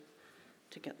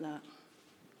to get that.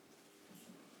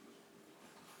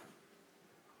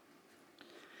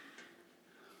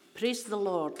 Praise the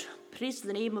Lord. Praise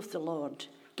the name of the Lord.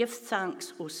 Give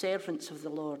thanks, O servants of the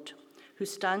Lord, who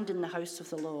stand in the house of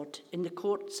the Lord, in the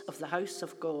courts of the house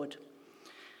of God.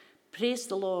 Praise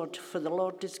the Lord, for the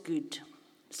Lord is good.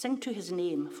 Sing to his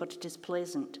name, for it is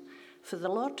pleasant. For the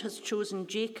Lord has chosen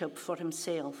Jacob for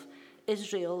himself,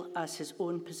 Israel as his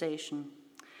own possession.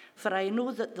 For I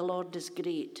know that the Lord is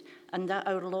great, and that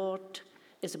our Lord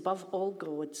is above all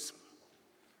gods.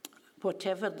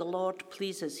 Whatever the Lord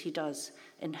pleases, he does,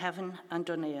 in heaven and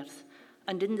on earth,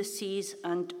 and in the seas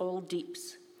and all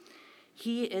deeps.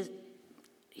 He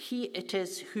it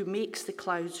is who makes the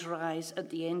clouds rise at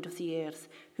the end of the earth,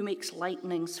 who makes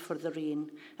lightnings for the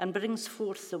rain, and brings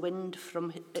forth the wind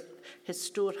from his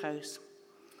storehouse.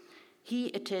 He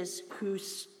it is who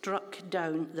struck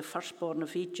down the firstborn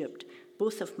of Egypt,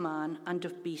 both of man and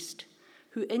of beast,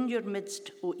 who in your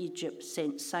midst, O Egypt,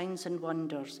 sent signs and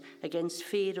wonders against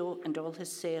Pharaoh and all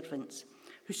his servants,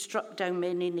 who struck down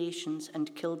many nations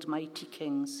and killed mighty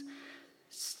kings,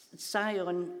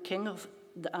 Sihon, king of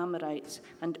the Amorites,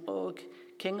 and Og,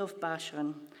 king of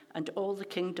Bashan, and all the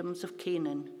kingdoms of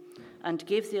Canaan, and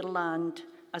gave their land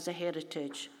as a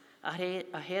heritage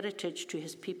to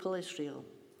his people Israel.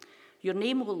 Your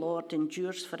name, O Lord,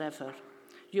 endures forever.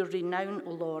 Your renown,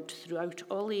 O Lord, throughout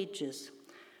all ages.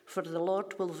 For the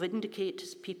Lord will vindicate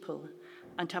his people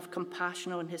and have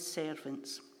compassion on his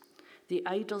servants. The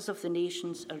idols of the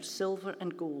nations are silver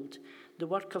and gold, the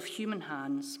work of human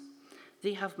hands.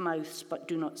 They have mouths but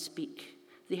do not speak.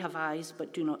 They have eyes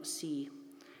but do not see.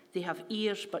 They have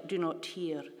ears but do not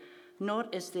hear, nor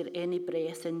is there any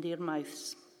breath in their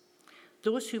mouths.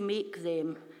 Those who make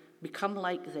them become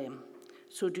like them,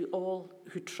 so do all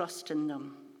who trust in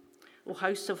them. O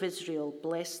house of Israel,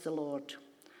 bless the Lord.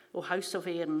 O house of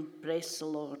Aaron, bless the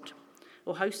Lord.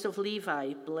 O house of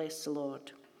Levi, bless the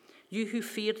Lord. You who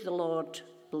fear the Lord,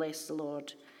 bless the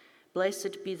Lord.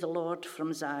 Blessed be the Lord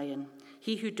from Zion,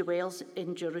 he who dwells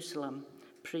in Jerusalem.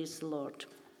 Praise the Lord.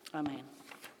 Amen.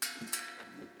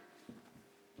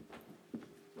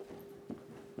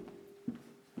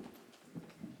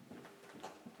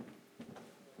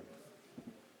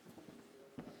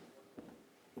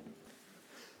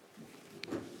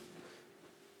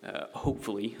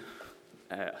 Hopefully,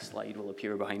 a slide will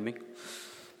appear behind me.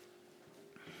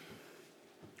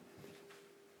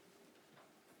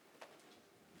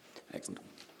 Excellent.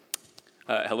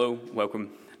 Hello, welcome.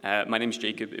 My name's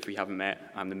Jacob. If we haven't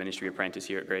met, I'm the ministry apprentice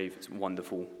here at Grave. It's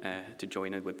wonderful to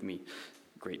join in with me.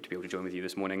 Great to be able to join with you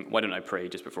this morning. Why don't I pray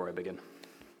just before I begin?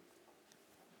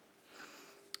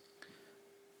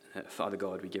 Father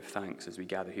God, we give thanks as we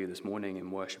gather here this morning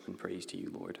in worship and praise to you,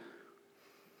 Lord.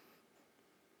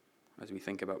 As we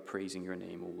think about praising your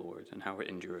name, O Lord, and how it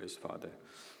endures, Father,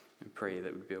 we pray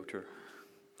that we'll be able to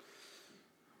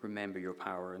remember your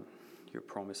power and your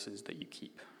promises that you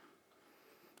keep,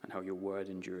 and how your word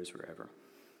endures forever.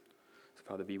 So,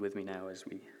 Father, be with me now as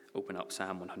we open up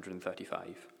Psalm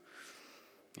 135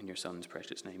 in your Son's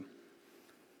precious name.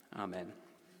 Amen.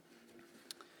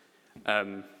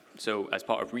 So, as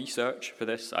part of research for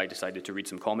this, I decided to read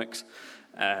some comics.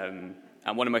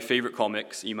 And one of my favorite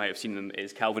comics, you might have seen them,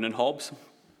 is Calvin and Hobbes.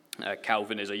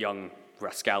 Calvin is a young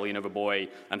rascallion of a boy,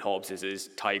 and Hobbes is his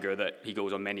tiger that he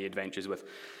goes on many adventures with.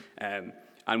 And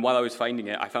while I was finding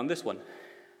it, I found this one.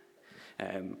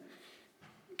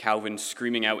 Calvin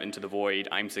screaming out into the void,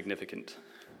 "I'm significant,"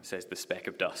 says the speck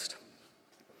of dust.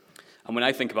 And when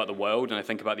I think about the world and I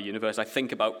think about the universe, I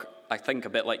think a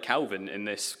bit like Calvin in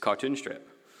this cartoon strip.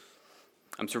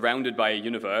 I'm surrounded by a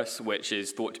universe which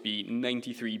is thought to be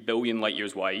 93 billion light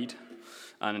years wide,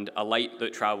 and a light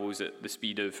that travels at the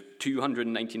speed of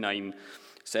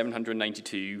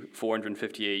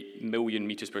 299,792,458 million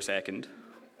meters per second.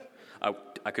 I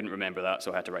couldn't remember that,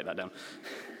 so I had to write that down.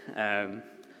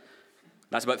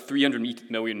 That's about 300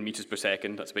 million meters per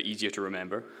second. That's a bit easier to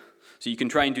remember. So you can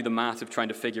try and do the math of trying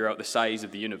to figure out the size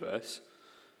of the universe,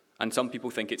 and some people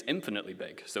think it's infinitely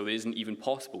big, so it isn't even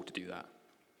possible to do that.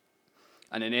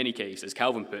 And in any case, as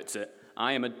Calvin puts it,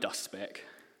 I am a dust speck.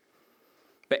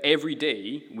 But every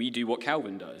day, we do what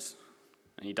Calvin does.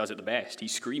 And he does it the best. He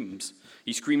screams.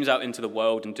 He screams out into the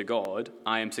world and to God,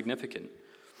 I am significant.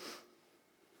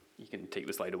 You can take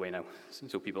the slide away now,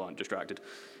 so people aren't distracted.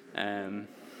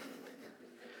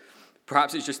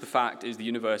 Perhaps it's just the fact is the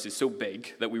universe is so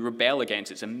big that we rebel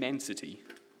against its immensity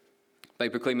by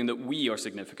proclaiming that we are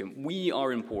significant, we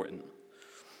are important.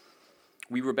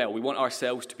 We rebel. We want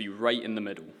ourselves to be right in the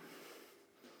middle.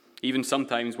 Even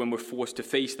sometimes when we're forced to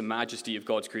face the majesty of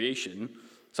God's creation,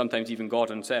 sometimes even God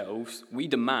himself, we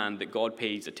demand that God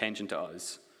pays attention to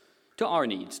us, to our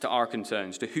needs, to our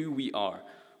concerns, to who we are,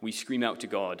 we scream out to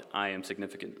God, I am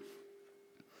significant.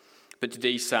 But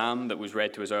today's psalm that was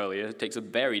read to us earlier takes a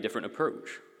very different approach.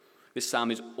 This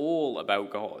psalm is all about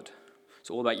God.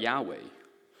 It's all about Yahweh.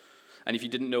 And if you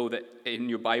didn't know that in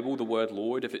your Bible, the word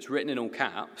Lord, if it's written in all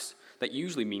caps, that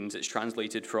usually means it's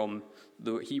translated from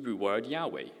the Hebrew word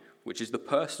Yahweh, which is the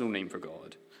personal name for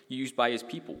God, used by his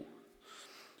people.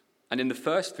 And in the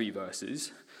first 3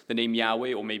 verses, the name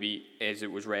Yahweh, or maybe as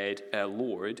it was read,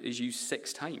 Lord, is used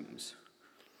 6 times.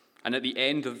 And at the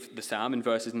end of the psalm, in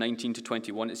verses 19 to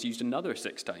 21, it's used another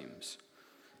 6 times.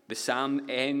 The psalm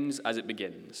ends as it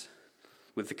begins,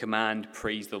 with the command,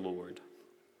 praise the Lord.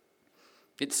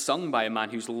 It's sung by a man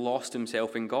who's lost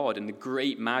himself in God, in the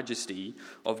great majesty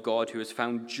of God, who has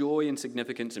found joy and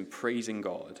significance in praising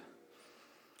God.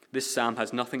 This psalm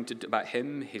has nothing to do about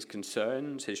him, his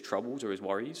concerns, his troubles, or his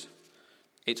worries.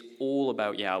 It's all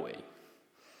about Yahweh,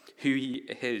 who he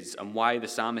is, and why the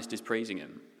psalmist is praising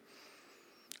him.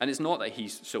 And it's not that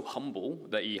he's so humble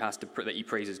that he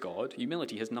praises God.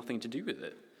 Humility has nothing to do with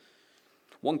it.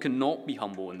 One cannot be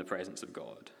humble in the presence of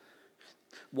God.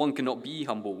 One cannot be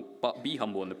humble, but be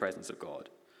humble in the presence of God.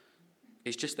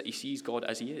 It's just that he sees God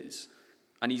as he is.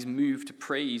 And he's moved to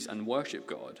praise and worship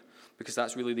God, because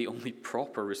that's really the only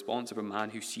proper response of a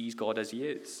man who sees God as he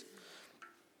is.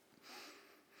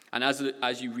 And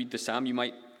as you read the psalm, you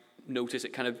might notice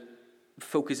it kind of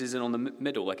focuses in on the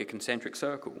middle, like a concentric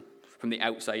circle, from the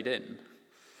outside in.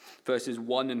 Verses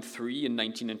 1 and 3 and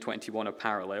 19 and 21 are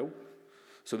parallel.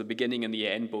 So the beginning and the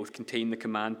end both contain the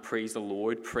command, praise the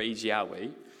Lord, praise Yahweh.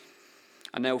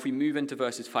 And now if we move into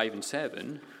verses 5 and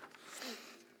 7,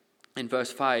 in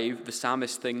verse 5, the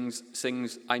psalmist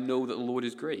sings, I know that the Lord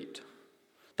is great,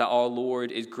 that our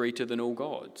Lord is greater than all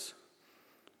gods.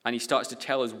 And he starts to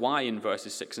tell us why in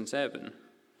verses 6 and 7.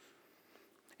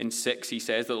 In 6, he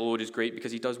says that the Lord is great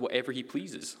because he does whatever he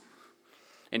pleases,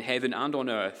 in heaven and on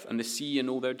earth, and the sea and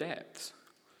all their depths.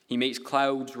 He makes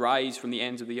clouds rise from the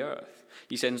ends of the earth.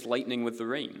 He sends lightning with the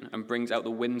rain and brings out the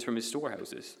winds from his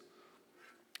storehouses.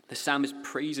 The psalmist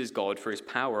praises God for his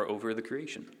power over the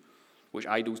creation, which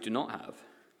idols do not have.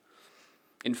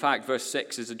 In fact, verse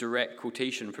 6 is a direct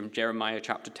quotation from Jeremiah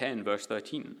chapter 10, verse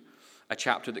 13, a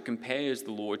chapter that compares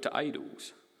the Lord to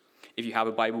idols. If you have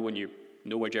a Bible and you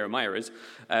know where Jeremiah is,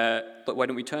 but why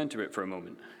don't we turn to it for a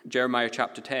moment? Jeremiah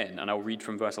chapter 10, and I'll read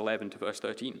from verse 11 to verse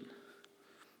 13.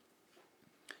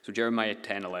 So Jeremiah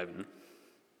 10:11.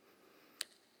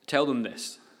 Tell them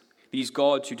this, these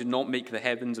gods who did not make the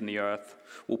heavens and the earth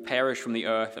will perish from the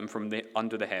earth and from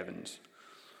under the heavens.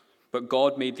 But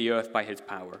God made the earth by his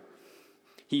power.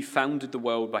 He founded the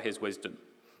world by his wisdom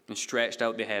and stretched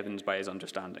out the heavens by his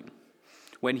understanding.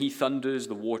 When he thunders,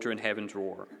 the water in heavens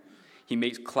roar. He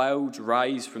makes clouds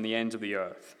rise from the ends of the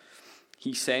earth.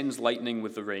 He sends lightning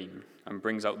with the rain and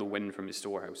brings out the wind from his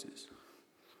storehouses.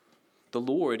 The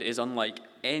Lord is unlike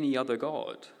any other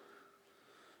God.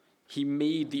 He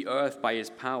made the earth by his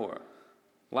power.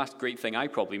 Last great thing I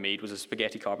probably made was a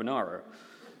spaghetti carbonara.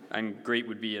 And great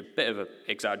would be a bit of an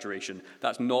exaggeration.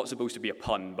 That's not supposed to be a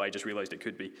pun, but I just realized it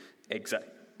could be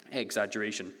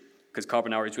exaggeration. Because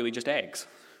carbonara is really just eggs,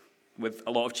 with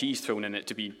a lot of cheese thrown in it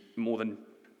to be more than,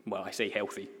 well, I say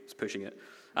healthy, it's pushing it,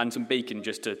 and some bacon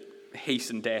just to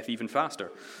hasten death even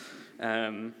faster.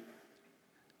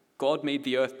 God made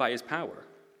the earth by his power.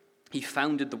 He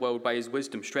founded the world by his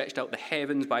wisdom, stretched out the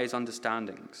heavens by his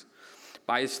understandings.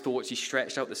 By his thoughts, he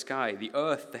stretched out the sky, the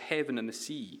earth, the heaven, and the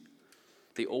sea.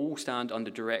 They all stand under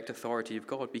direct authority of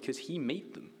God because he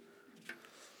made them.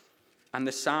 And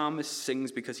the psalmist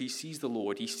sings because he sees the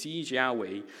Lord. He sees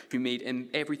Yahweh, who made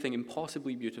everything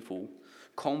impossibly beautiful,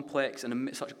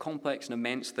 such complex and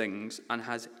immense things, and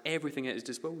has everything at his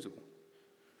disposal.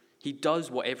 He does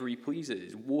whatever he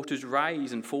pleases. Waters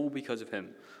rise and fall because of him.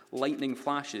 Lightning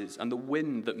flashes, and the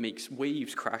wind that makes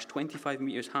waves crash 25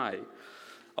 meters high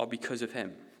are because of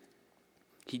him.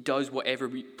 He does whatever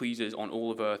he pleases on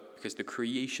all of earth because the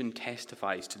creation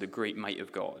testifies to the great might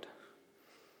of God.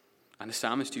 And the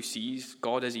psalmist who sees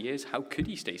God as he is, how could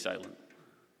he stay silent?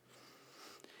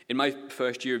 In my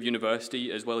first year of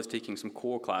university, as well as taking some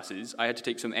core classes, I had to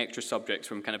take some extra subjects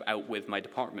from kind of out with my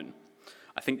department.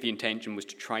 I think the intention was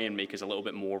to try and make us a little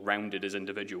bit more rounded as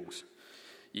individuals.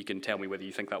 You can tell me whether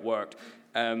you think that worked.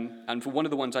 And for one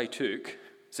of the ones I took,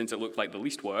 since it looked like the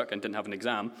least work and didn't have an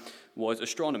exam, was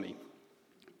astronomy.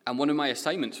 And one of my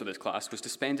assignments for this class was to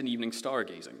spend an evening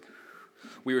stargazing.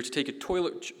 We were to take a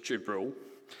toilet tube roll,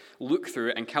 look through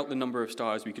it, and count the number of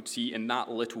stars we could see in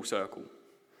that little circle.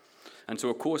 And so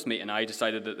a course mate and I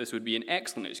decided that this would be an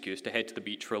excellent excuse to head to the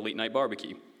beach for a late-night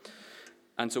barbecue.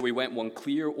 And so we went one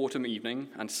clear autumn evening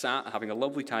and sat having a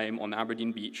lovely time on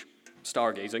Aberdeen beach,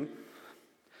 stargazing,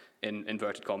 in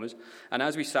inverted commas. And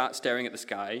as we sat staring at the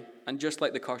sky, and just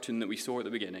like the cartoon that we saw at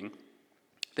the beginning,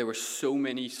 there were so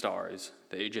many stars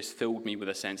that it just filled me with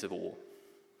a sense of awe.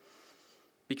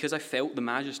 Because I felt the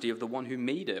majesty of the one who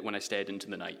made it when I stared into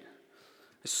the night.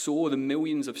 I saw the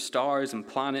millions of stars and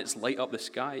planets light up the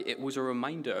sky. It was a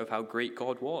reminder of how great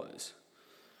God was.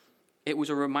 It was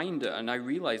a reminder, and I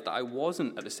realized that I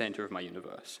wasn't at the center of my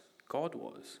universe. God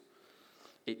was.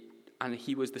 And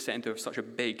he was the center of such a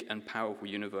big and powerful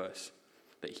universe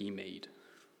that he made.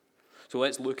 So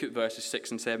let's look at verses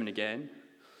 6 and 7 again.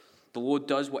 The Lord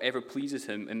does whatever pleases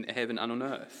him in heaven and on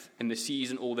earth. In the seas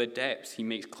and all their depths, he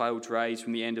makes clouds rise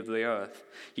from the end of the earth.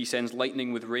 He sends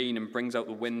lightning with rain and brings out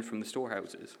the wind from the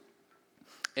storehouses.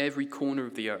 Every corner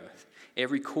of the earth,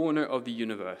 every corner of the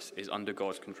universe is under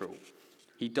God's control.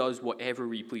 He does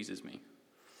whatever he pleases me.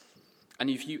 And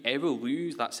if you ever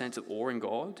lose that sense of awe in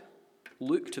God,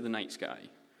 look to the night sky.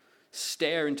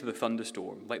 Stare into the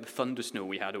thunderstorm, like the thunder snow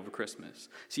we had over Christmas.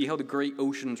 See how the great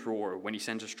oceans roar when he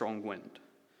sends a strong wind.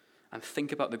 And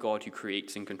think about the God who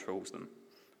creates and controls them.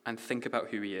 And think about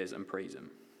who he is and praise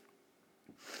him.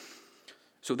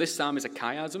 So this psalm is a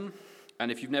chiasm.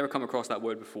 And if you've never come across that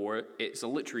word before, it's a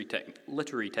literary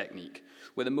technique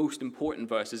where the most important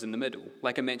verse is in the middle.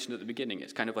 Like I mentioned at the beginning,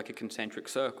 it's kind of like a concentric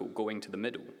circle going to the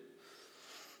middle.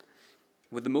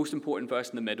 With the most important verse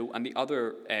in the middle and the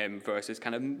other verses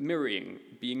kind of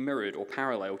being mirrored or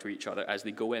parallel to each other as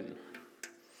they go in.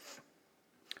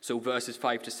 So verses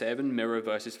 5 to 7 mirror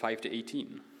verses 5 to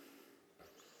 18.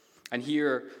 And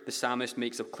here the psalmist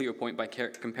makes a clear point by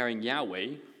comparing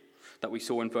Yahweh, that we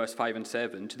saw in verse 5 and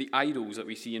 7, to the idols that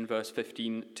we see in verse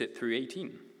 15 through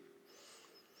 18.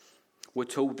 We're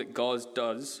told that God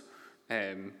does,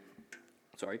 we're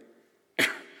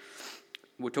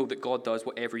told that God does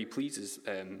whatever he pleases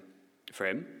for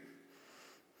him.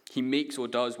 He makes or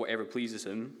does whatever pleases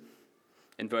him.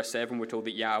 In verse 7, we're told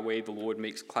that Yahweh, the Lord,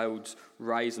 makes clouds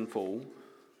rise and fall.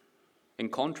 In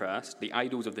contrast, the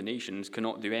idols of the nations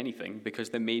cannot do anything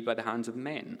because they're made by the hands of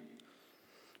men.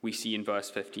 We see in verse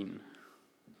 15.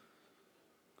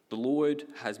 The Lord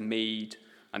has made,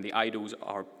 and the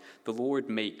Lord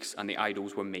makes, and the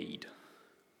idols were made.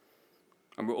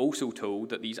 And we're also told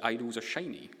that these idols are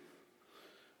shiny,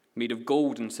 made of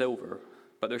gold and silver,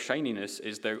 but their shininess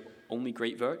is their only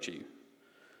great virtue.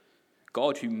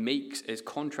 God who makes is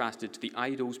contrasted to the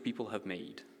idols people have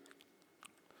made.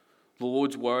 The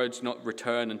Lord's words not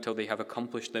return until they have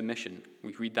accomplished their mission.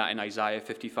 We read that in Isaiah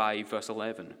 55, verse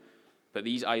 11. But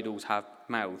these idols have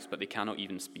mouths, but they cannot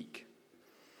even speak.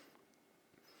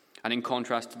 And in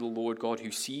contrast to the Lord God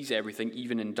who sees everything,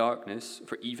 even in darkness,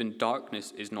 for even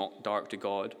darkness is not dark to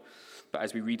God, but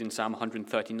as we read in Psalm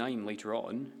 139 later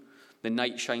on, the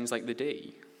night shines like the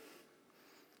day.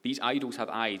 These idols have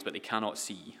eyes, but they cannot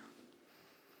see.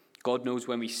 God knows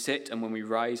when we sit and when we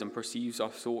rise and perceives our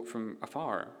thought from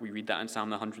afar. We read that in Psalm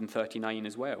 139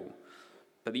 as well.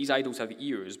 But these idols have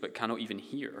ears, but cannot even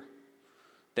hear.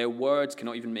 Their words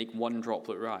cannot even make one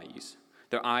droplet rise.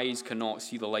 Their eyes cannot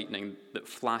see the lightning that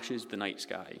flashes the night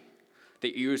sky.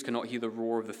 Their ears cannot hear the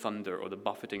roar of the thunder or the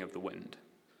buffeting of the wind.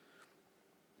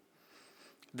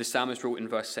 The psalmist wrote in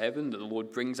verse 7 that the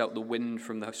Lord brings out the wind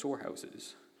from the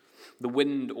storehouses. The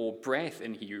wind or breath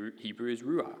in Hebrew is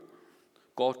ruah.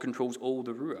 God controls all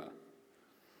the ruah.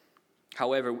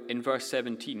 However, in verse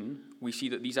 17, we see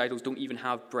that these idols don't even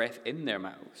have breath in their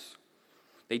mouths.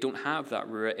 They don't have that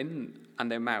ruah in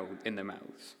their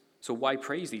mouths. So why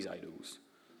praise these idols?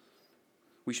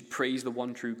 We should praise the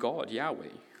one true God, Yahweh.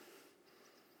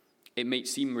 It may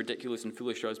seem ridiculous and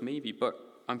foolish to us maybe,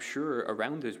 but I'm sure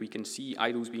around us we can see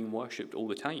idols being worshipped all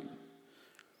the time.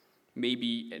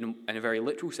 Maybe in a very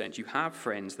literal sense, you have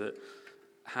friends that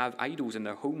have idols in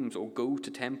their homes or go to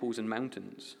temples and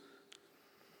mountains.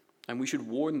 And we should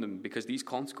warn them because the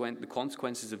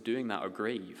consequences of doing that are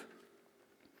grave.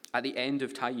 At the end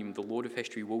of time, the Lord of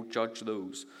history will judge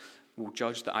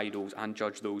the idols and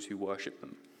judge those who worship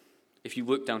them. If you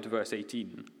look down to verse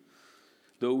 18,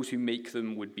 those who make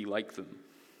them would be like them,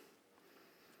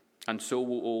 and so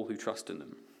will all who trust in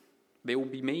them. They will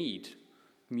be made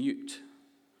mute.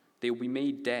 They will be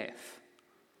made deaf.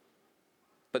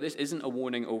 But this isn't a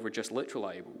warning over just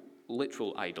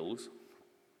literal idols.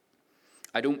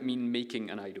 I don't mean making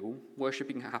an idol.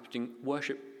 Worshipping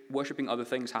other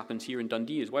things happens here in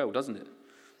Dundee as well, doesn't it?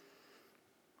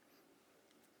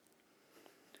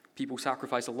 People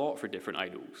sacrifice a lot for different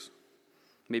idols.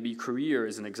 Maybe career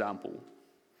is an example.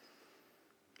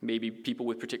 Maybe people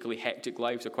with particularly hectic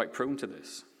lives are quite prone to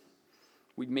this.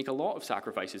 We make a lot of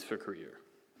sacrifices for career.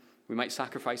 We might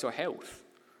sacrifice our health.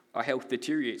 Our health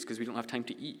deteriorates because we don't have time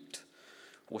to eat,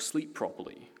 or sleep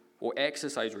properly, or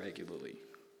exercise regularly.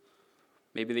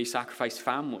 Maybe they sacrifice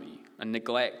family and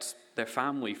neglect their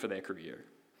family for their career.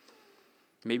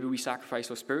 Maybe we sacrifice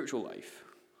our spiritual life.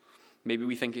 Maybe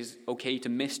we think it's okay to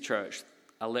miss church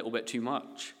a little bit too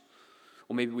much.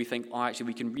 Or maybe we think, actually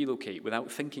we can relocate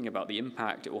without thinking about the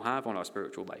impact it will have on our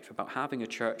spiritual life, about having a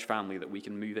church family that we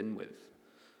can move in with.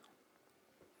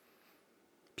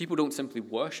 People don't simply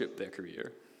worship their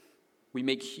career. We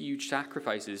make huge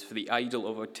sacrifices for the idol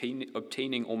of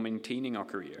obtaining or maintaining our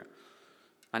career.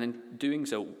 And in doing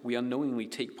so, we unknowingly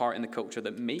take part in the culture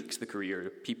that makes the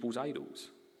career people's idols.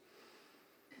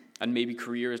 And maybe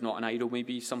career is not an idol,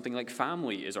 maybe something like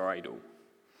family is our idol.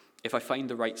 If I find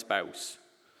the right spouse,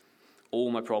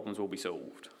 all my problems will be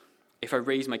solved. If I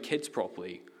raise my kids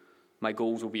properly, my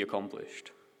goals will be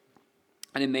accomplished.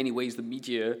 And in many ways, the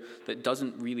media that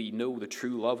doesn't really know the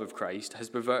true love of Christ has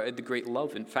perverted the great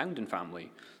love found in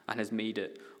family and has made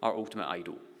it our ultimate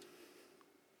idol.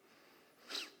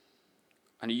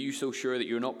 And are you so sure that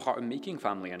you're not part of making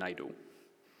family an idol?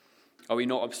 Are we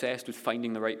not obsessed with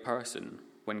finding the right person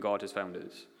when God has found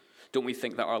us? Don't we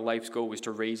think that our life's goal is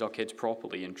to raise our kids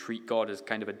properly and treat God as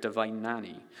kind of a divine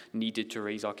nanny needed to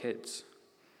raise our kids?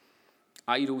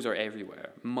 Idols are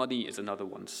everywhere. Money is another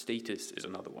one. Status is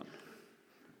another one.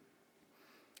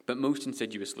 But most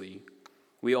insidiously,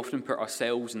 we often put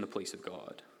ourselves in the place of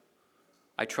God.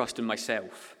 I trust in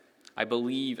myself. I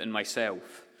believe in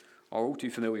myself. Are all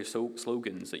too familiar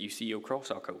slogans that you see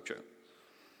across our culture.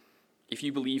 If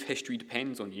you believe history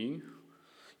depends on you,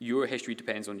 your history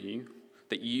depends on you,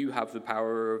 that you have the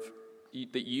power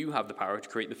to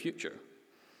create the future.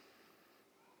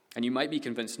 And you might be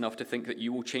convinced enough to think that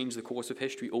you will change the course of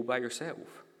history all by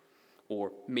yourself.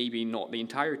 Or maybe not the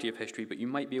entirety of history, but you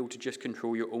might be able to just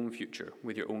control your own future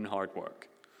with your own hard work.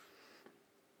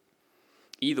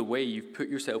 Either way, you've put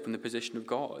yourself in the position of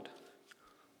God.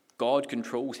 God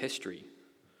controls history.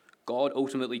 God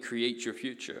ultimately creates your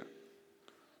future.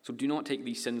 So do not take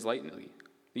these sins lightly.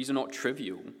 These are not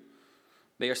trivial.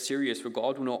 They are serious, for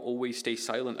God will not always stay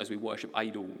silent as we worship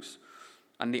idols,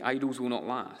 and the idols will not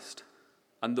last.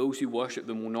 And those who worship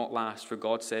them will not last, for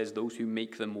God says those who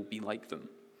make them will be like them.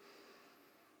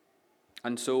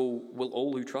 And so will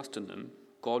all who trust in them,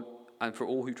 God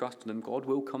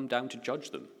will come down to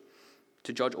judge them,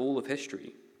 to judge all of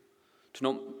history.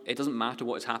 It doesn't matter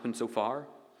what has happened so far.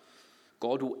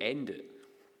 God will end it.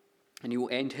 And he will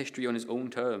end history on his own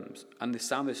terms. And the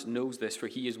psalmist knows this, for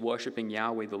he is worshipping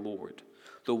Yahweh the Lord,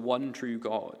 the one true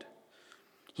God.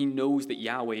 He knows that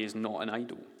Yahweh is not an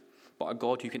idol, but a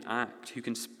God who can act, who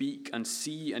can speak and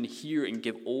see and hear and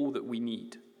give all that we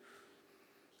need.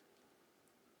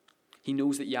 He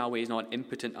knows that Yahweh is not an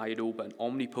impotent idol, but an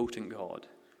omnipotent God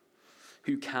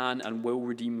who can and will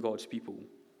redeem God's people.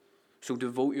 So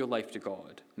devote your life to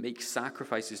God. Make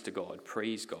sacrifices to God.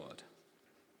 Praise God.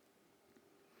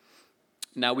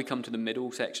 Now we come to the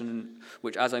middle section,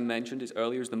 which, as I mentioned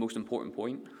earlier, is the most important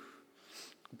point.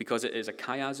 Because it is a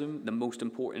chiasm, the most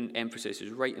important emphasis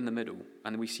is right in the middle,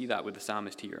 and we see that with the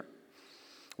psalmist here.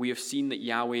 We have seen that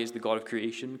Yahweh is the God of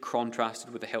creation,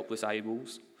 contrasted with the helpless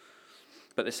idols.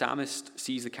 But the psalmist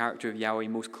sees the character of Yahweh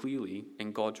most clearly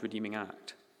in God's redeeming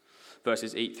act.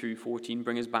 Verses 8 through 14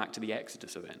 bring us back to the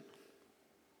Exodus event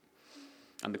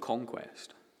and the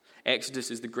conquest.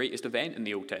 Exodus is the greatest event in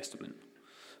the Old Testament.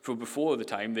 For before the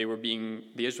time,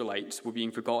 the Israelites were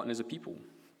being forgotten as a people.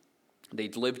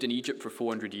 They'd lived in Egypt for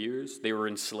 400 years, they were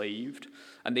enslaved,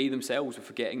 and they themselves were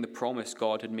forgetting the promise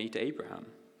God had made to Abraham.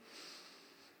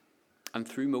 And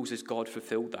through Moses, God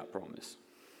fulfilled that promise.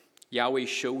 Yahweh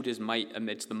showed his might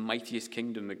amidst the mightiest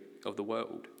kingdom of the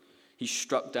world. He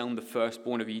struck down the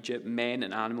firstborn of Egypt, men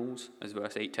and animals, as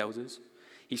verse 8 tells us.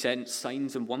 He sent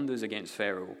signs and wonders against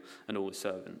Pharaoh and all his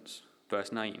servants.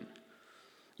 Verse 9.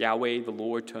 Yahweh, the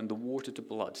Lord, turned the water to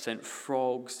blood, sent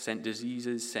frogs, sent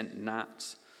diseases, sent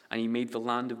gnats, and he made the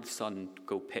land of the sun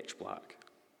go pitch black.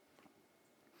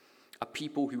 A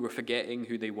people who were forgetting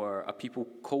who they were, a people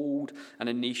cold, and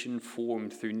a nation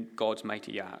formed through God's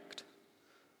mighty act.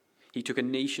 He took a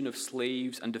nation of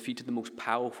slaves and defeated the most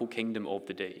powerful kingdom of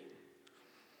the day,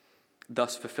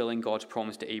 thus fulfilling God's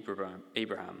promise to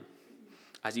Abraham,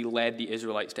 as he led the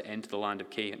Israelites to enter the land of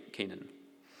Canaan.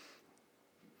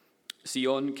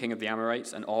 Sihon, king of the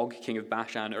Amorites, and Og, king of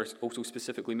Bashan, are also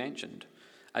specifically mentioned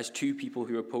as two people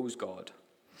who opposed God.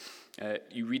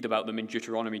 You read about them in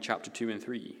Deuteronomy chapter 2 and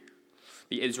 3.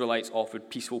 The Israelites offered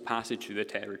peaceful passage through their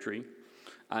territory,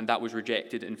 and that was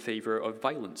rejected in favor of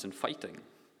violence and fighting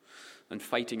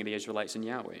the Israelites and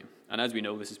Yahweh. And as we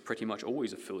know, this is pretty much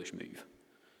always a foolish move.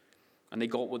 and they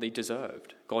got what they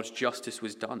deserved. God's justice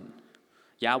was done.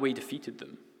 Yahweh defeated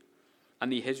them,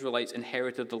 and the Israelites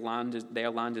inherited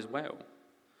their land as well.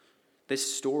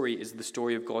 This story is the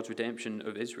story of God's redemption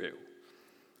of Israel,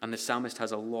 and the psalmist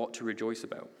has a lot to rejoice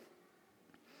about.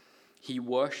 He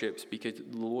worships because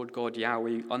the Lord God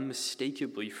Yahweh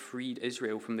unmistakably freed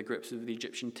Israel from the grips of the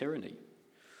Egyptian tyranny.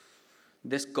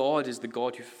 This God is the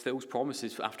God who fulfills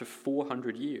promises after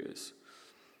 400 years,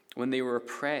 when they were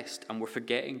oppressed and were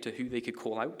forgetting to who they could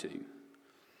call out to.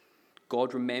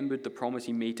 God remembered the promise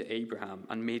he made to Abraham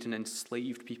and made an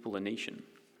enslaved people a nation.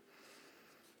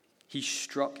 He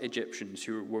struck Egyptians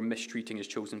who were mistreating his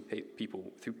chosen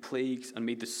people through plagues and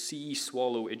made the sea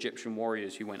swallow Egyptian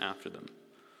warriors who went after them.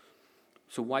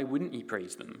 So why wouldn't he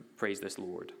praise this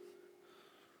Lord?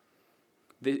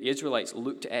 The Israelites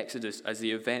looked to Exodus as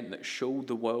the event that showed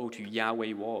the world who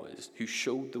Yahweh was, who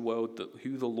showed the world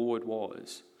who the Lord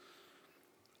was.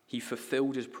 He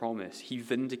fulfilled his promise, he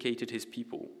vindicated his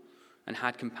people, and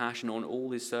had compassion on all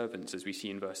his servants, as we see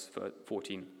in verse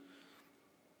 14.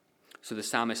 So the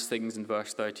psalmist sings in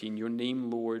verse 13, "Your name,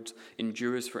 Lord,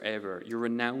 endures forever, your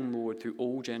renown, Lord, through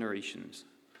all generations."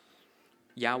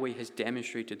 Yahweh has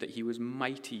demonstrated that he was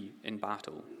mighty in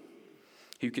battle,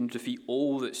 who can defeat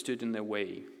all that stood in their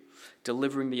way,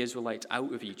 delivering the Israelites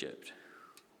out of Egypt.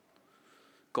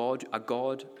 God, a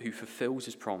God who fulfills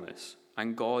his promise,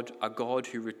 and a God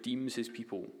who redeems his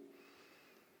people.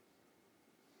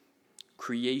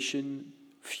 Creation,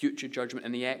 future judgment,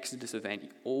 and the Exodus event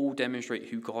all demonstrate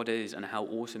who God is and how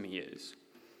awesome he is.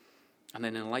 And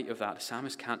then in light of that, the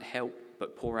psalmist can't help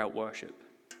but pour out worship.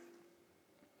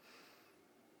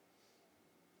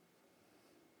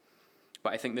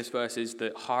 But I think this verse is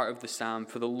the heart of the psalm.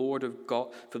 For the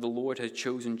Lord has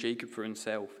chosen Jacob for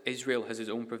himself. Israel has his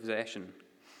own possession.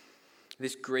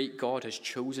 This great God has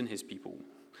chosen his people,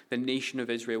 the nation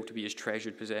of Israel, to be his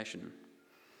treasured possession.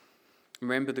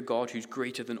 Remember the God who's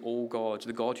greater than all gods,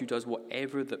 the God who does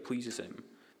whatever that pleases him,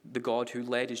 the God who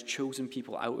led his chosen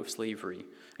people out of slavery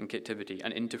and captivity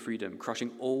and into freedom,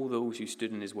 crushing all those who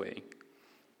stood in his way.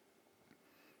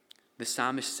 The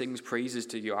psalmist sings praises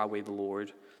to Yahweh the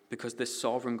Lord because this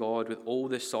sovereign God with all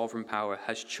this sovereign power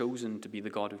has chosen to be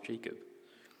the God of Jacob.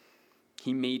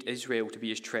 He made Israel to be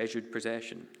his treasured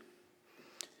possession.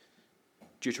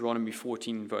 Deuteronomy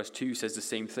 14 verse 2 says the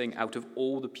same thing. Out of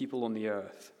all the people on the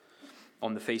earth,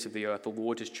 on the face of the earth, the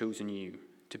Lord has chosen you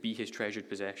to be his treasured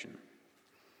possession.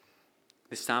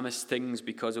 The psalmist sings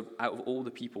because out of all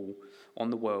the people on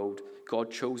the world,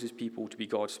 God chose his people to be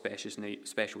God's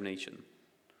special nation.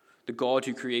 The God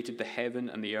who created the heaven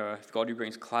and the earth, God who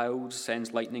brings clouds,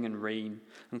 sends lightning and rain,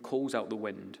 and calls out the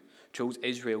wind, chose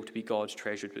Israel to be God's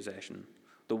treasured possession.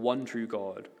 The one true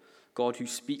God, God who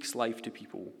speaks life to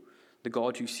people, the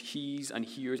God who sees and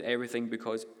hears everything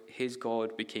because his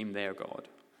God became their God.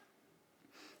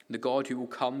 The God who will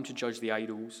come to judge the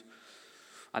idols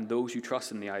and those who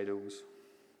trust in the idols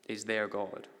is their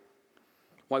God.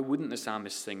 Why wouldn't the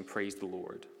psalmist sing, "Praise the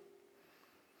Lord"?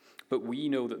 But we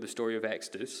know that the story of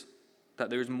Exodus,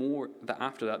 that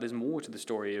after that there's more to the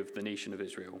story of the nation of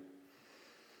Israel.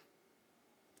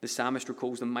 The psalmist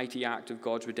recalls the mighty act of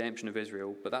God's redemption of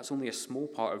Israel, but that's only a small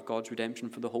part of God's redemption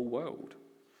for the whole world.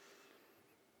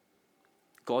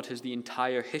 God has the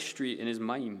entire history in his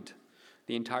mind,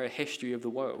 the entire history of the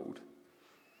world.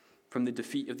 From the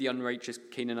defeat of the unrighteous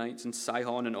Canaanites and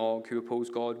Sihon and Og who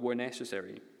opposed God were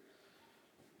necessary.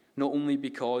 Not only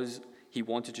because he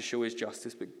wanted to show his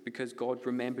justice, but because God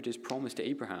remembered his promise to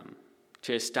Abraham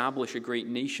to establish a great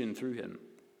nation through him,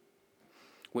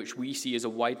 which we see as a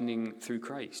widening through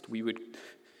Christ.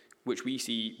 Which we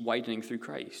see widening through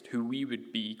Christ, who we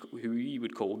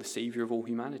would call the Savior of all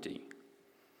humanity,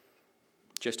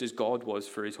 just as God was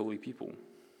for his holy people.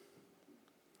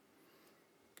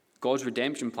 God's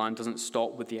redemption plan doesn't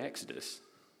stop with the Exodus,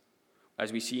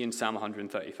 as we see in Psalm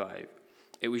 135.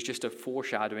 It was just a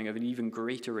foreshadowing of an even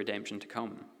greater redemption to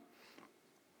come.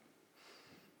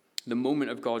 The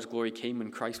moment of God's glory came when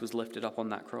Christ was lifted up on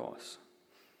that cross,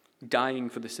 dying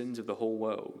for the sins of the whole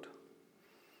world.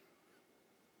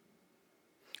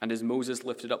 And as Moses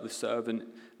lifted up the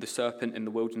serpent in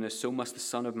the wilderness, so must the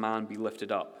Son of Man be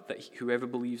lifted up, that whoever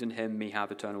believes in him may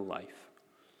have eternal life.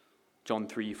 John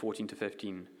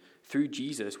 3:14-15. Through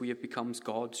Jesus, we have become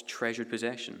God's treasured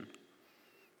possession,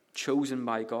 chosen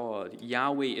by God.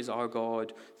 Yahweh is our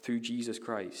God through Jesus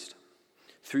Christ.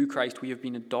 Through Christ, we have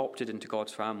been adopted into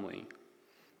God's family.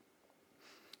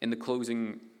 In the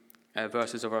closing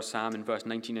verses of our psalm, in verse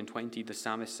 19 and 20, the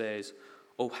psalmist says,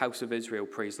 "O house of Israel,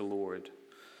 praise the Lord.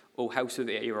 O house of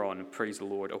Aaron, praise the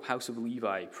Lord. O house of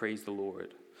Levi, praise the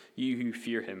Lord. You who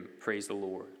fear him, praise the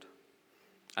Lord."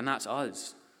 And that's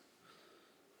us.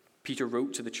 Peter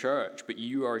wrote to the church, but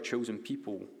you are a chosen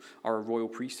people, are a royal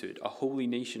priesthood, a holy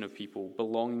nation of people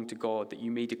belonging to God, that you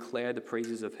may declare the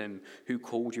praises of him who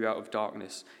called you out of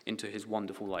darkness into his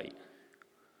wonderful light.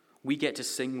 We get to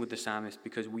sing with the psalmist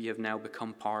because we have now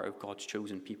become part of God's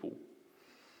chosen people.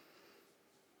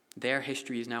 Their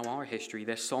history is now our history.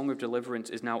 Their song of deliverance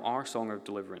is now our song of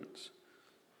deliverance.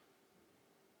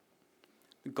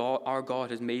 Our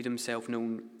God has made himself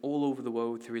known all over the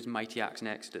world through his mighty acts in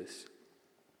Exodus.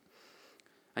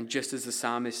 And just as the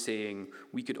psalm is saying,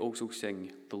 we could also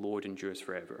sing, "The Lord endures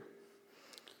forever."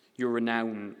 You're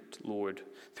renowned, Lord,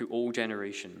 through all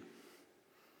generation.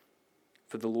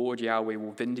 For the Lord Yahweh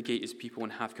will vindicate his people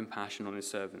and have compassion on his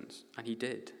servants. And he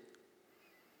did.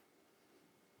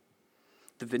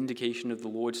 The vindication of the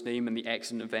Lord's name and the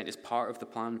excellent event is part of the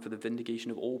plan for the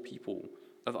vindication of all people,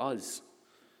 of us.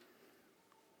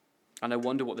 And I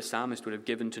wonder what the psalmist would have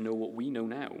given to know what we know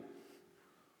now.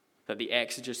 That the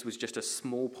Exodus was just a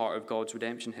small part of God's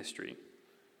redemption history.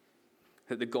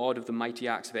 That the God of the mighty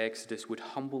acts of Exodus would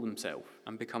humble himself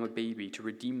and become a baby to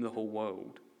redeem the whole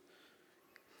world.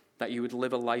 That he would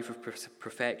live a life of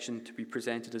perfection to be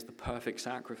presented as the perfect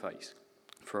sacrifice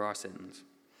for our sins.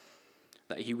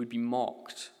 That he would be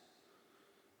mocked,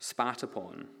 spat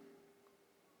upon,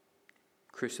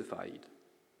 crucified,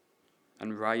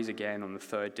 and rise again on the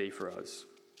third day for us.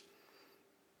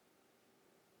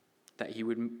 That he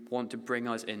would want to bring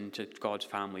us into God's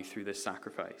family through this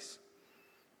sacrifice.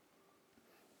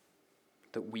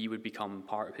 That we would become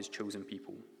part of his chosen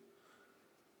people.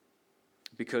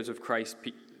 Because of Christ,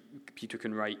 Peter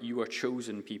can write, "You are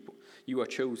chosen people. You are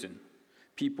chosen.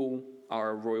 People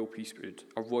are a royal priesthood,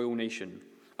 a royal nation,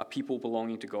 a people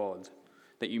belonging to God,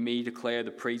 that you may declare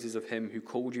the praises of him who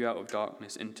called you out of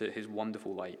darkness into his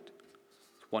wonderful light."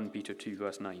 1 Peter 2,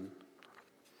 verse 9.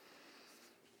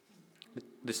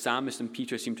 The psalmist and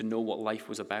Peter seem to know what life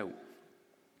was about.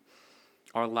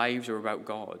 Our lives are about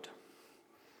God.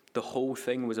 The whole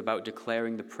thing was about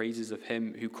declaring the praises of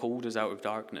him who called us out of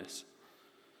darkness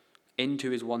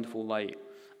into his wonderful light.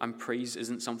 And praise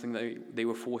isn't something that they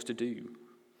were forced to do.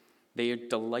 They are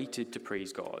delighted to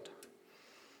praise God.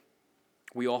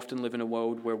 We often live in a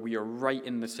world where we are right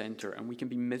in the center and we can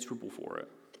be miserable for it.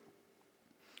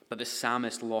 But the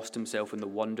psalmist lost himself in the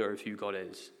wonder of who God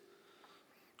is.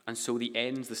 And so he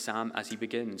ends the psalm as he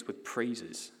begins with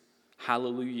praises.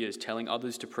 Hallelujahs, telling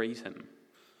others to praise him.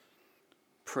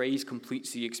 Praise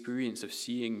completes the experience of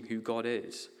seeing who God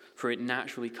is, for it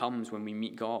naturally comes when we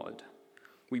meet God.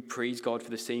 We praise God for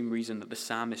the same reason that the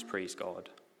psalmist praised God.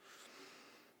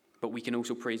 But we can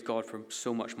also praise God for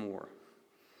so much more.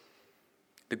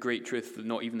 The great truth that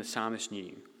not even the psalmist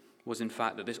knew was in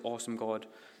fact that this awesome God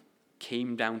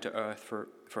came down to earth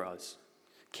for us,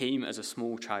 came as a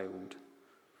small child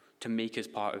to make us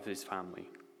part of his family,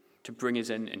 to bring us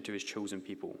into his chosen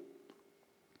people.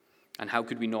 And how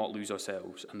could we not lose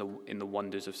ourselves in the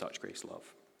wonders of such grace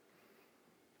love?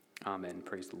 Amen.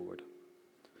 Praise the Lord.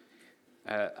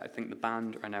 I think the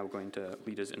band are now going to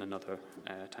lead us in another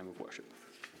time of worship.